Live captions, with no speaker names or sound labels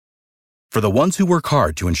For the ones who work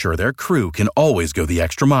hard to ensure their crew can always go the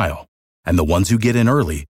extra mile, and the ones who get in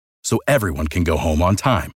early so everyone can go home on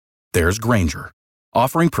time, there's Grainger,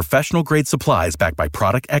 offering professional-grade supplies backed by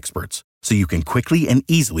product experts so you can quickly and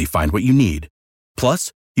easily find what you need.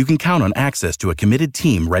 Plus, you can count on access to a committed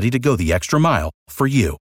team ready to go the extra mile for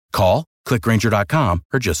you. Call, click Grainger.com,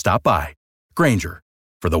 or just stop by. Grainger,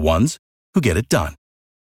 for the ones who get it done.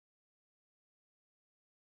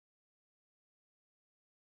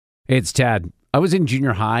 Hey, it's Tad. I was in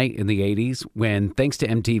junior high in the 80s when, thanks to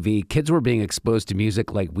MTV, kids were being exposed to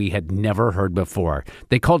music like we had never heard before.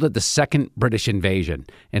 They called it the Second British Invasion.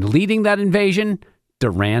 And leading that invasion,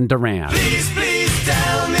 Duran Duran. Please, please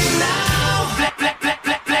tell me now. Flex, flex, flex,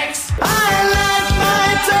 flex, flex. I left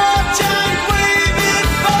my touch and waited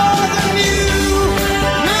for the new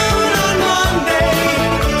moon on Monday.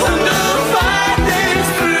 Under 5 days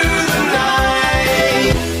through the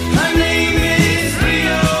night. Her name is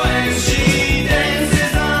Rio and she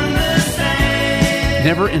dances on the sand.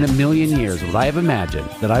 Never in a million years would I have imagined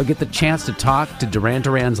that I would get the chance to talk to Duran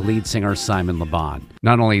Duran's lead singer, Simon Le Bon.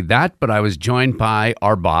 Not only that, but I was joined by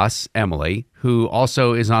our boss, Emily, who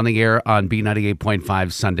also is on the air on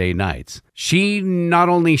B98.5 Sunday nights. She not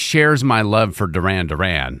only shares my love for Duran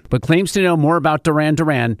Duran, but claims to know more about Duran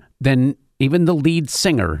Duran than even the lead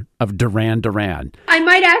singer of Duran Duran. I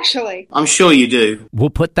might actually. I'm sure you do. We'll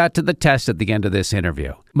put that to the test at the end of this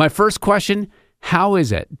interview. My first question: how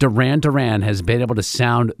is it Duran Duran has been able to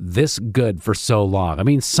sound this good for so long? I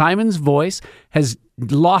mean, Simon's voice has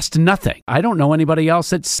lost nothing. I don't know anybody else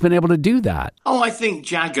that's been able to do that. Oh, I think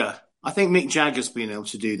Mick Jagger's been able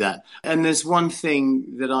to do that. And there's one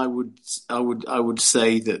thing that I would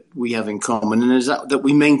say that we have in common, and is that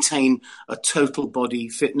we maintain a total body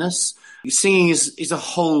fitness. Singing is a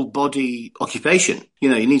whole body occupation. You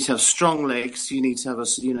know, you need to have strong legs. You need to have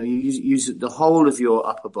you use the whole of your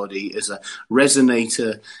upper body as a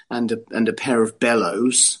resonator and a pair of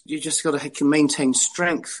bellows. You just got to maintain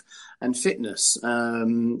strength and fitness,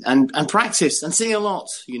 and practice and sing a lot,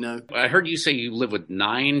 you know. I heard you say you live with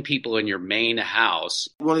 9 people in your main house.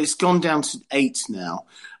 Well, it's gone down to 8 now.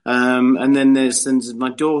 And then there's my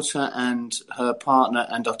daughter and her partner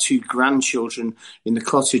and our 2 grandchildren in the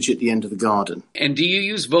cottage at the end of the garden. And do you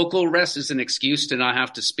use vocal rest as an excuse to not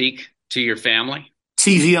have to speak to your family?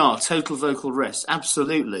 TVR, total vocal rest,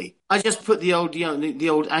 absolutely. I just put the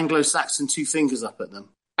old Anglo-Saxon 2 fingers up at them.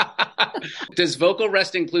 Does vocal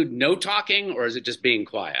rest include no talking, or is it just being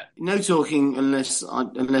quiet? No talking unless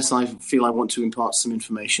I feel I want to impart some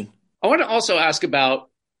information. I want to also ask about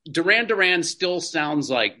Duran Duran. Still sounds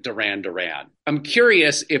like Duran Duran. I'm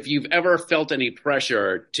curious if you've ever felt any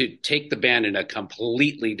pressure to take the band in a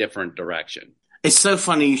completely different direction. It's so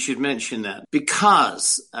funny you should mention that,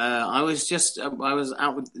 because I was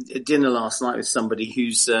out at dinner last night with somebody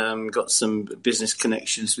who's got some business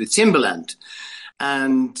connections with Timbaland.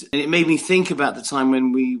 And it made me think about the time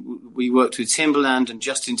when we worked with Timbaland and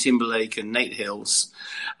Justin Timberlake and Nate Hills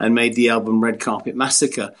and made the album Red Carpet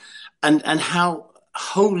Massacre, and how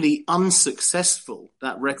wholly unsuccessful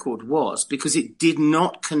that record was, because it did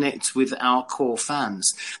not connect with our core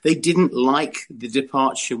fans. They didn't like the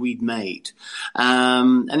departure we'd made.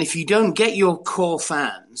 And if you don't get your core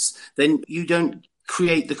fans, then you don't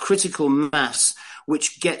create the critical mass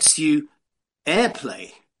which gets you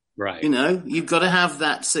airplay. Right. You know, you've got to have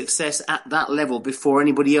that success at that level before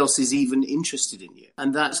anybody else is even interested in you.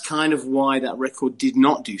 And that's kind of why that record did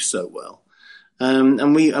not do so well.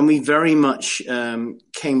 And we very much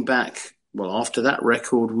came back. Well, after that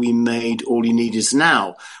record, we made All You Need Is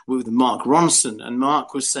Now with Mark Ronson. And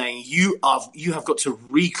Mark was saying, you have got to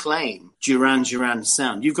reclaim Duran Duran's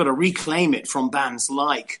sound. You've got to reclaim it from bands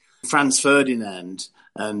like Franz Ferdinand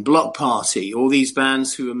and Block Party, all these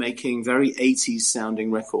bands who are making very 80s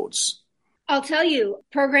sounding records. I'll tell you,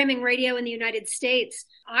 programming radio in the United States,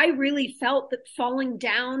 I really felt that Falling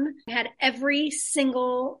Down had every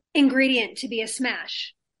single ingredient to be a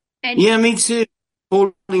smash. And yeah, me too.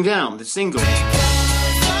 Falling Down, the single.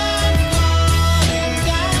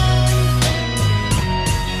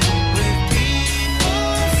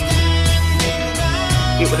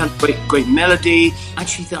 It had great melody.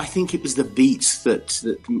 Actually, I think it was the beats that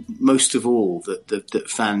most of all that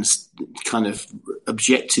fans kind of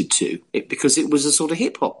objected to it, because it was a sort of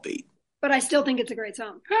hip hop beat. But I still think it's a great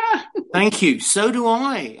song. Thank you. So do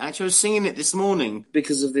I. Actually, I was singing it this morning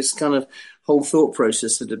because of this kind of whole thought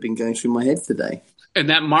process that had been going through my head today.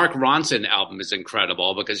 And that Mark Ronson album is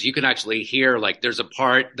incredible, because you can actually hear, like, there's a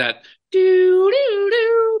part that do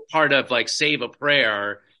part of like Save a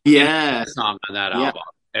Prayer. Yeah. Song on that album.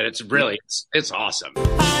 And it's really, it's awesome.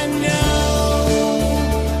 I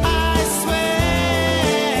know, I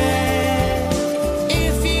swear,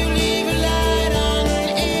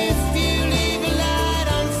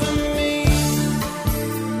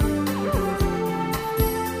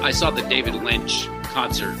 I saw the David Lynch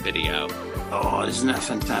concert video. Oh, isn't that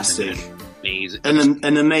fantastic? Amazing.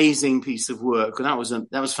 An amazing piece of work. That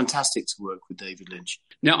was fantastic to work with David Lynch.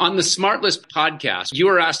 Now, on the Smartless podcast, you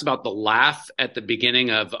were asked about the laugh at the beginning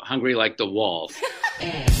of Hungry Like the Wolf.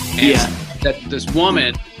 Yeah. That this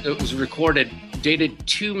woman that was recorded dated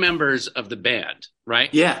two members of the band,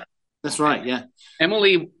 right? Yeah, that's right, yeah.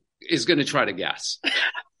 Emily is going to try to guess.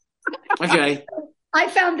 Okay. I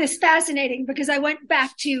found this fascinating because I went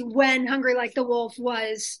back to when Hungry Like the Wolf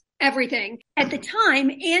was everything. At the time,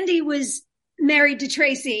 Andy was married to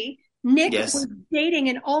Tracy. Nick Yes. was dating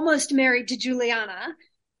and almost married to Juliana.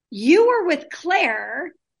 You were with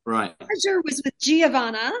Claire. Right. Roger was with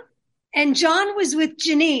Giovanna. And John was with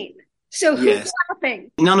Janine. So who's Yes. laughing?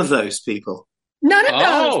 None of those people. None of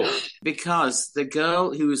Oh, those. Because the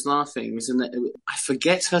girl who was laughing was I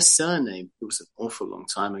forget her surname. It was an awful long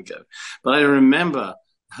time ago. But I remember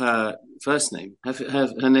her first name.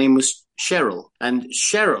 Her name was Cheryl. And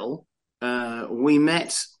Cheryl, we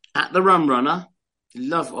met at the Rum Runner.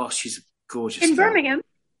 She's a gorgeous In girl. Birmingham.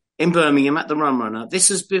 In Birmingham at the Rum Runner. This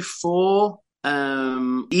was before,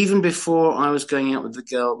 even before I was going out with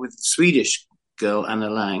the Swedish girl, Anna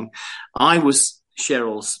Lang. I was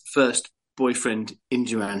Cheryl's first boyfriend in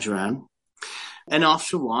Duran Duran. And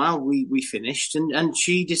after a while, we finished and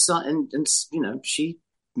she decided, and she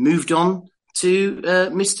moved on to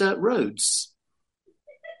Mr. Rhodes.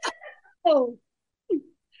 Oh,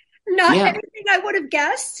 not Yeah. anything I would have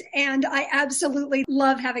guessed. And I absolutely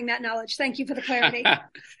love having that knowledge. Thank you for the clarity.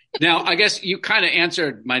 now I guess you kind of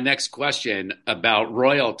answered my next question about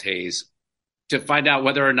royalties to find out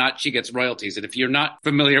whether or not she gets royalties. And if you're not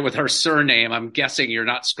familiar with her surname, I'm guessing you're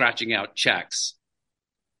not scratching out checks.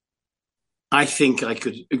 I think I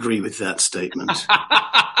could agree with that statement.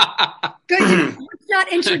 Good. Let's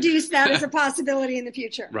not introduce that as a possibility in the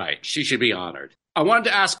future. Right. She should be honored. I wanted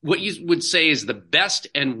to ask what you would say is the best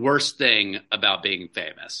and worst thing about being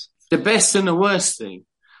famous. The best and the worst thing.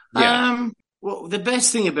 Yeah. Well, the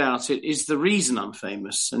best thing about it is the reason I'm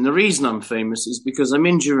famous. And the reason I'm famous is because I'm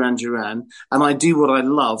in Duran Duran and I do what I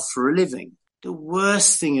love for a living. The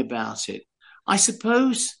worst thing about it, I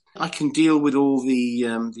suppose I can deal with all the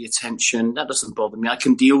attention. That doesn't bother me. I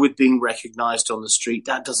can deal with being recognized on the street.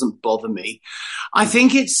 That doesn't bother me. I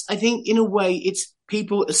think in a way it's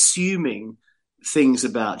people assuming things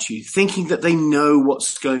about you, thinking that they know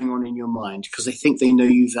what's going on in your mind because they think they know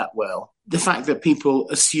you that well. The fact that people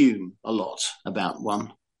assume a lot about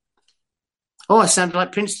one. Oh, I sound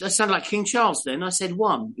like King Charles then. I said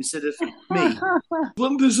one instead of me.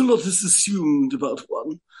 Well, there's a lot that's assumed about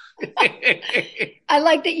one. I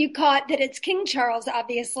like that you caught that it's King Charles.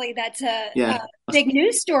 Obviously, that's a big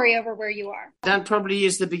news story over where you are. That probably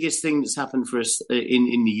is the biggest thing that's happened for us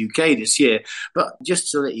in the UK this year. But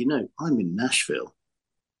just to let you know, I'm in Nashville.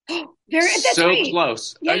 That's so right.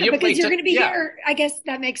 close. Yeah, because you're going to be yeah. here. I guess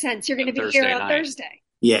that makes sense. You're going to be Thursday here on night. Thursday.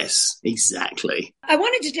 Yes, exactly. I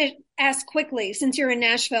wanted to just ask quickly, since you're in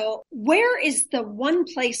Nashville, where is the one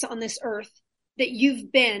place on this earth that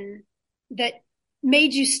you've been that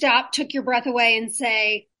made you stop, took your breath away and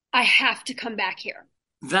say, I have to come back here?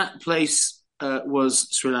 That place was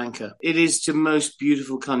Sri Lanka. It is the most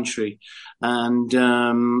beautiful country. And,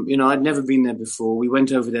 I'd never been there before. We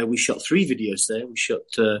went over there. We shot 3 videos there. We shot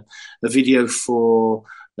a video for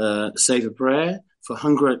Save a Prayer, for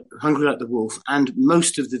Hungry Like the Wolf, and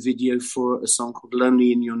most of the video for a song called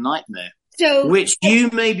Lonely in Your Nightmare, which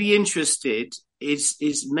you may be interested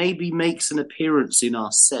is maybe makes an appearance in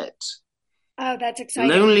our set. Oh, that's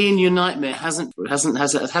exciting. Lonely in Your Nightmare hasn't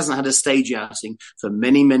had a stage outing for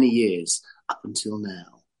many, many years up until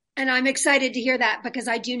now. And I'm excited to hear that because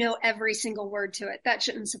I do know every single word to it. That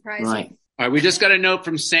shouldn't surprise Right. you. All right, we just got a note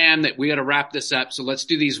from Sam that we got to wrap this up. So let's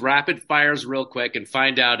do these rapid fires real quick and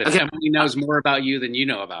find out if Emily knows more about you than you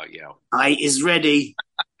know about you. I is ready.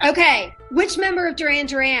 Okay. Which member of Duran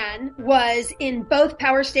Duran was in both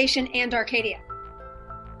Power Station and Arcadia?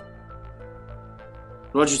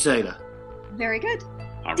 Roger Taylor. Very good.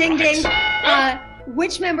 All Ding, right. ding.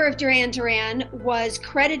 Which member of Duran Duran was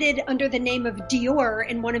credited under the name of Dior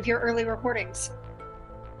in one of your early recordings?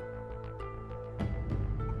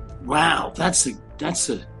 Wow, that's a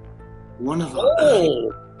one of our.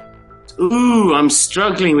 Oh, Ooh, I'm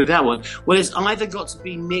struggling with that one. Well, it's either got to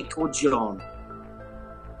be Nick or John.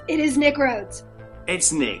 It is Nick Rhodes.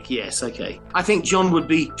 It's Nick, yes, okay. I think John would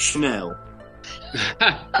be Chanel.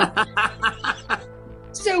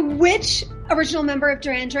 So which original member of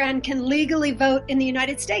Duran Duran can legally vote in the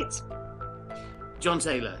United States? John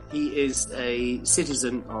Taylor. He is a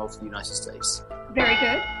citizen of the United States. Very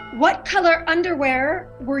good. What color underwear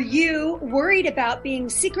were you worried about being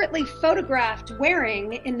secretly photographed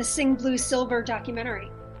wearing in the Sing Blue Silver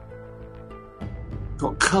documentary?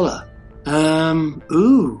 What colour?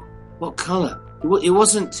 What colour? It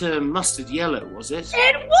wasn't mustard yellow, was it?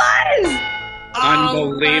 It was!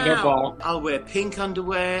 Unbelievable. Wow. I'll wear pink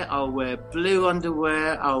underwear, I'll wear blue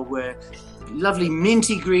underwear, I'll wear lovely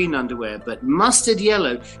minty green underwear, but mustard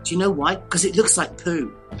yellow, do you know why? Because it looks like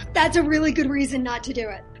poo. That's a really good reason not to do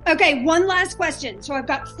it. Okay, one last question. So I've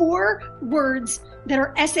got 4 words that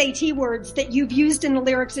are SAT words that you've used in the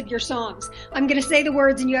lyrics of your songs. I'm going to say the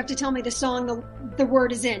words and you have to tell me the song the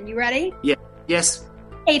word is in. You ready? Yeah. Yes.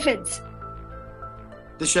 Aphids.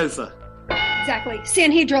 The chauffeur. Exactly.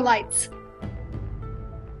 Sanhedra lights.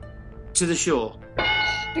 To the shore.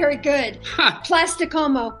 Very good.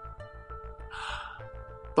 Plasticomo.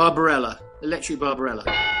 Barbarella. Electric Barbarella.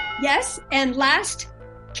 Yes. And last,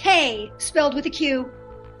 K, spelled with a Q.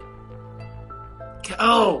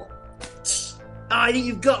 Oh! I think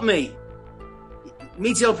you've got me.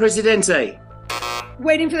 Mito El Presidente.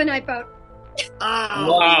 Waiting for the night boat.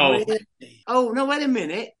 Oh, Wow. really? Oh, no, wait a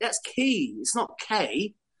minute. That's key. It's not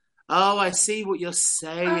K. Oh, I see what you're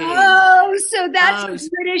saying. Oh, so that's Oh, a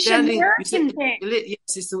British standing- American thing.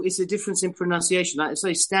 Yes, it's a difference in pronunciation. Like, it's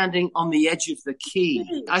like standing on the edge of the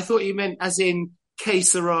key. I thought you meant as in K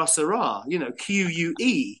Sarah Sarah,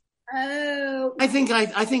 QUE. Oh, I think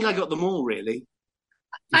I got them all, really.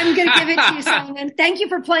 I'm going to give it to you, Simon. Thank you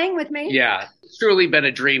for playing with me. Yeah, it's truly been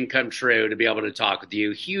a dream come true to be able to talk with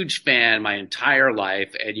you. Huge fan my entire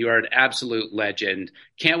life, and you are an absolute legend.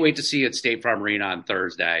 Can't wait to see you at State Farm Arena on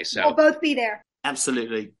Thursday. So We'll both be there.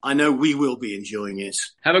 Absolutely. I know we will be enjoying it.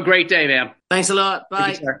 have a great day, man. Thanks a lot.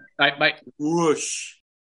 Bye. Thank you, sir. Bye. Bye. Whoosh.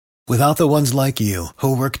 Without the ones like you,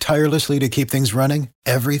 who work tirelessly to keep things running,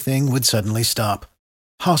 everything would suddenly stop.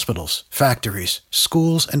 Hospitals, factories,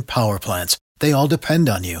 schools, and power plants, they all depend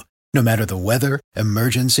on you. No matter the weather,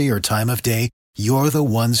 emergency, or time of day, you're the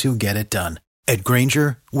ones who get it done. At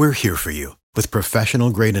Grainger, we're here for you with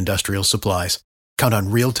professional-grade industrial supplies. Count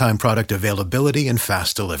on real-time product availability and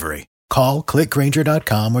fast delivery. Call, click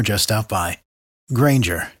Grainger.com, or just stop by.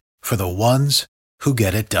 Grainger, for the ones who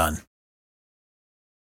get it done.